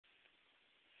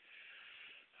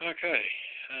Okay,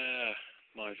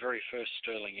 my very first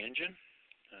Stirling engine,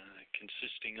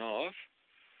 consisting of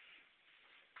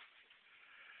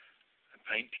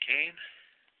a paint can,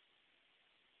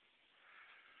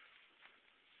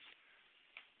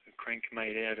 a crank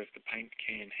made out of the paint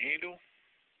can handle,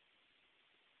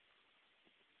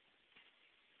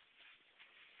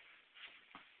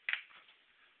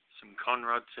 some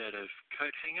conrods out of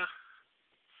coat hanger,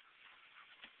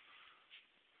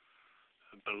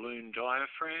 a balloon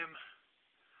diaphragm.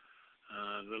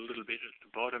 The little bit at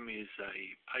the bottom is a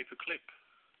paper clip,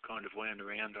 kind of wound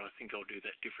around. I think I'll do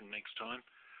that different next time.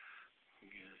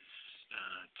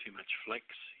 It's too much flex,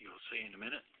 you'll see in a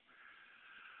minute.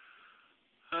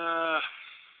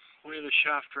 Where the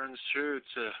shaft runs through,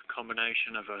 it's a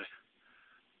combination of a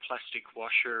plastic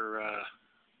washer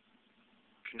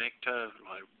connector,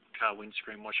 like car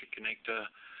windscreen washer connector,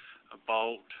 a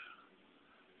bolt,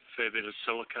 fair bit of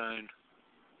silicone.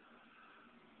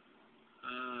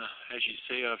 As you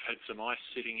see, I've had some ice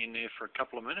sitting in there for a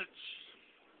couple of minutes.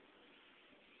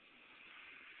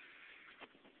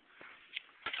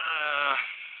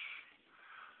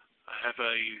 I have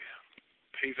a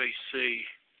PVC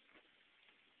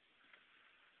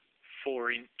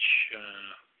 4-inch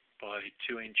by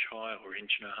 2-inch high, or 1.5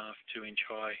 inch, 2-inch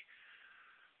high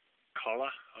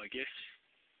collar, I guess.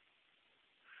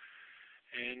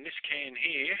 And this can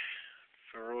here,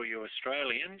 for all you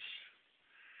Australians,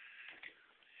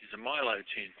 is a Milo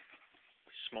tin,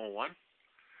 a small one.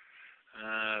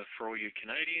 For all you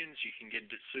Canadians, you can get it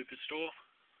at Superstore.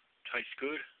 Tastes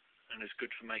good, and is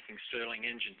good for making Stirling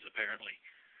engines, apparently.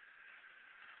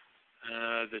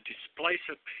 The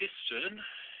displacer piston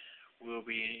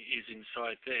is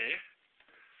inside there,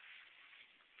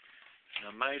 and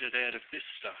I made it out of this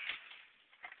stuff.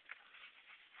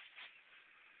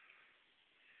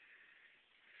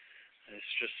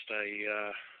 It's just a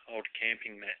old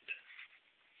camping mat.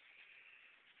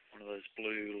 One of those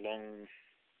blue long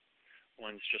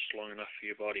ones, just long enough for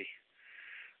your body.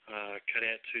 Cut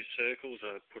out 2 circles.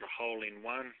 I put a hole in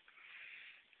one,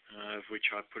 of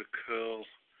which I put a curl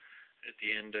at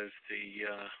the end of the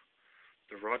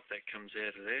rod that comes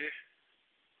out of there,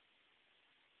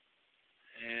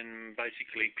 and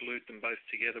basically glued them both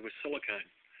together with silicone.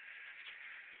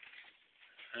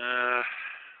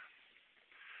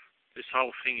 This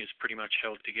whole thing is pretty much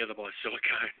held together by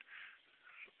silicone.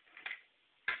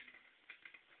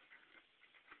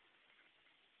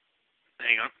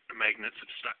 Hang on, the magnets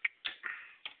have stuck.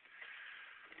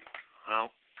 Well,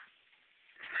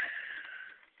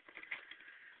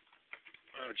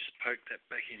 I'll just poke that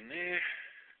back in there.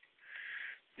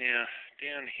 Now,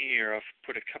 down here I've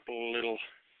put a couple little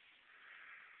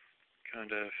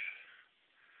kind of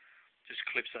just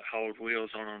clips that hold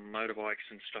wheels on motorbikes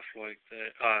and stuff like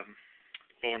that,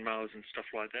 lawnmowers and stuff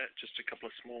like that. Just a couple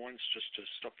of small ones, just to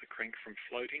stop the crank from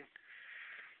floating.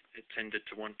 It tended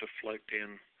to want to float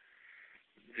down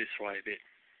this way a bit.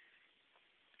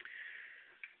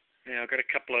 Now I've got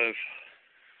a couple of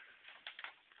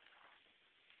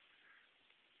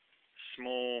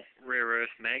small rare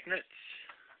earth magnets.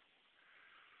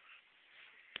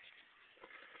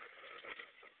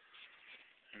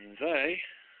 And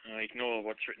I ignore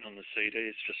what's written on the CD,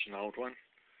 it's just an old one.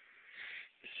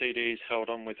 The CD is held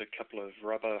on with a couple of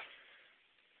rubber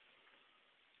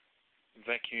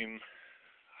vacuum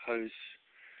hose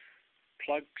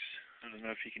plugs. I don't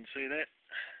know if you can see that.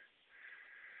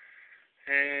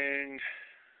 And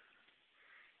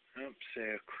oops,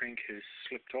 our crank has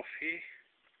slipped off here.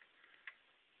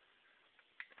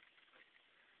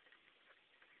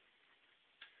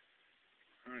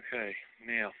 Okay,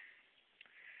 now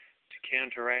to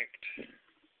counteract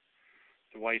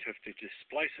the weight of the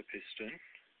displacer piston,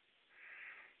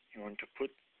 you want to put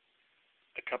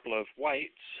a couple of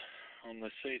weights on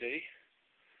the CD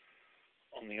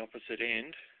on the opposite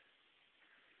end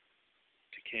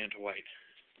to counterweight.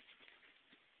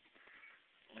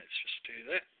 Let's just do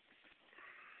that.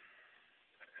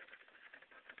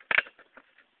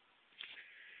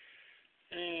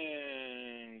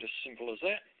 And as simple as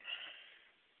that.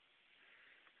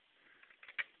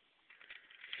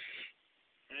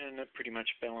 And that pretty much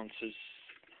balances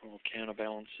or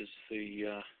counterbalances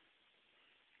the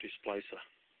displacer.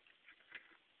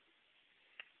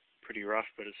 Pretty rough,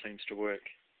 but it seems to work.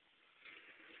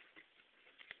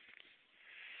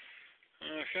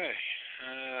 Okay.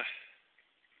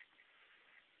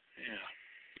 Yeah.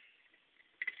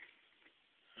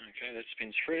 Okay, that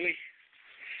spins freely.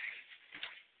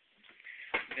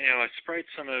 Now I sprayed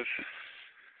some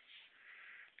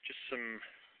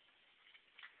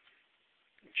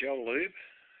gel lube.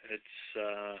 It's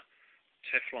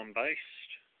Teflon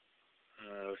based.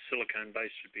 Silicone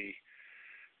base would be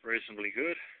reasonably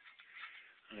good.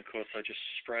 And of course I just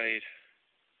sprayed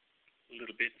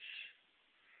little bits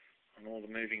on all the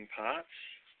moving parts,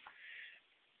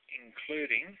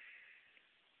 including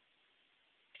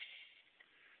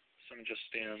some just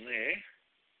down there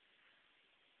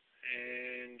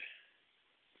and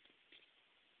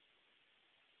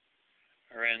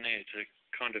around there to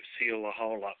kind of seal the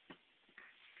hole up.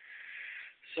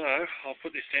 So I'll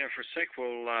put this down for a sec.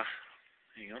 We'll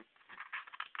hang on.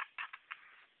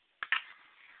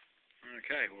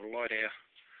 Okay, we'll light our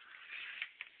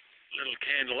little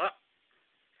candle up.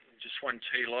 Just one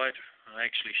tea light. I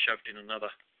actually shoved in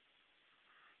another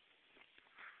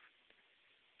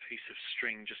piece of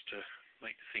string just to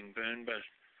make the thing burn, but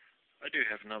I do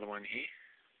have another one here.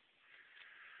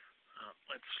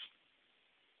 Let's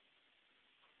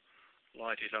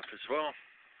light it up as well.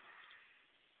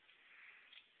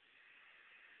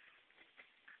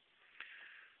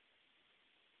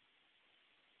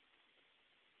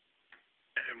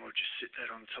 And we'll just sit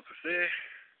that on top of there.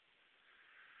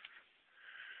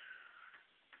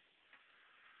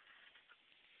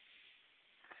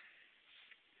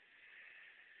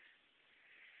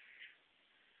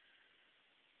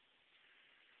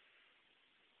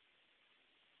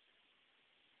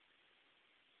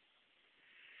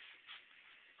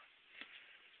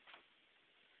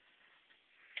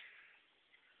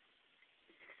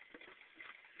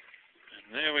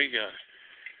 And there we go.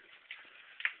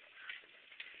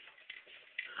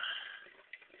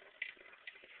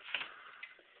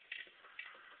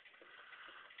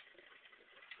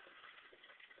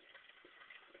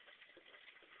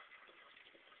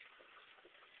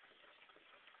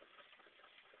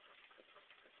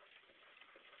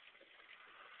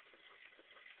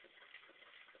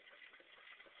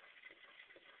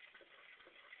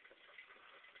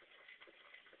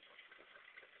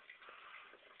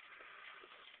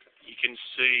 You can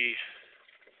see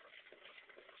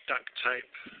duct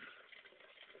tape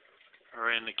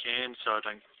around the can so I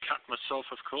don't cut myself,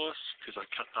 of course, because I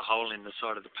cut the hole in the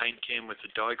side of the paint can with the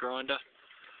die grinder.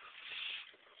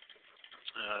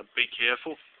 Be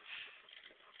careful.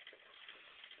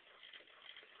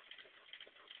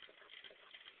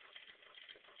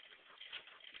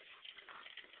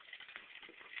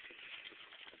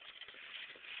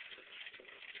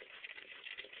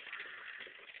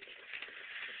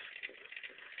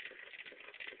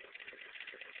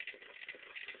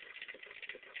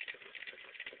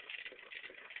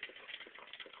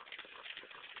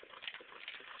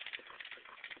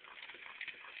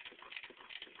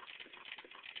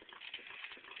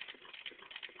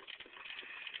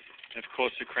 Of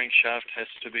course, the crankshaft has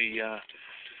to be,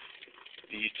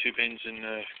 the two bends in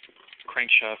the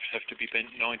crankshaft have to be bent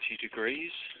 90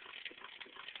 degrees,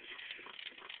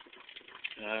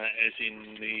 as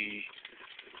in the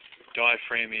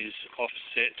diaphragm is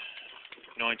offset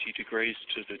 90 degrees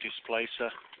to the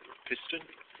displacer piston.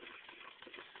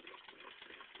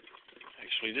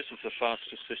 Actually, this is the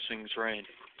fastest this thing's ran.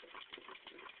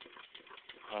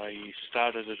 I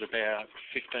started it about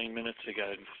 15 minutes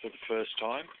ago for the first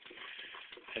time.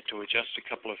 Had to adjust a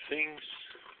couple of things.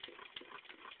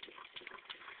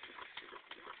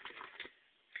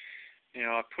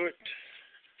 Now I put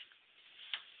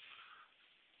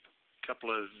a couple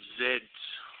of Zs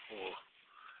or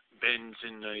bends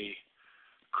in the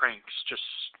cranks, just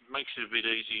makes it a bit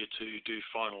easier to do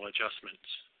final adjustments.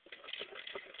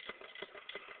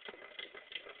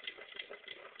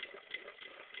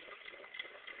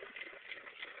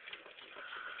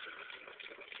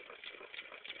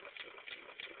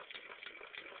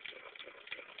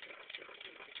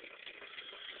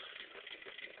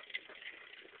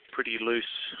 Pretty loose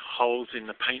holes in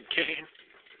the paint can,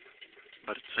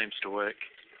 but it seems to work.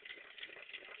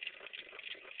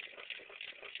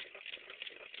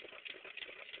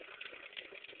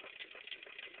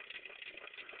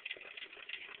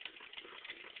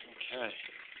 Okay.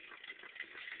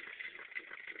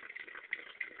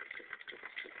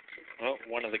 Well,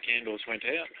 one of the candles went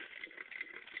out.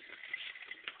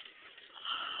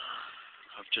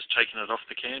 I've just taken it off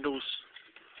the candles.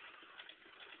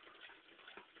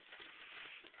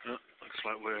 Oh, looks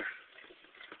like we're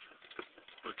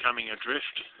coming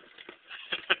adrift.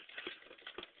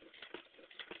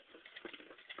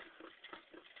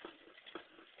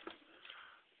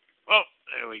 Oh,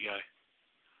 there we go.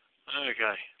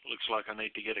 Okay, looks like I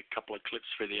need to get a couple of clips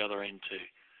for the other end too.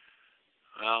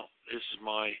 Well, this is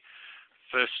my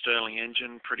first Stirling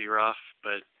engine, pretty rough,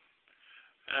 but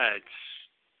it's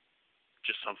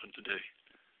just something to do.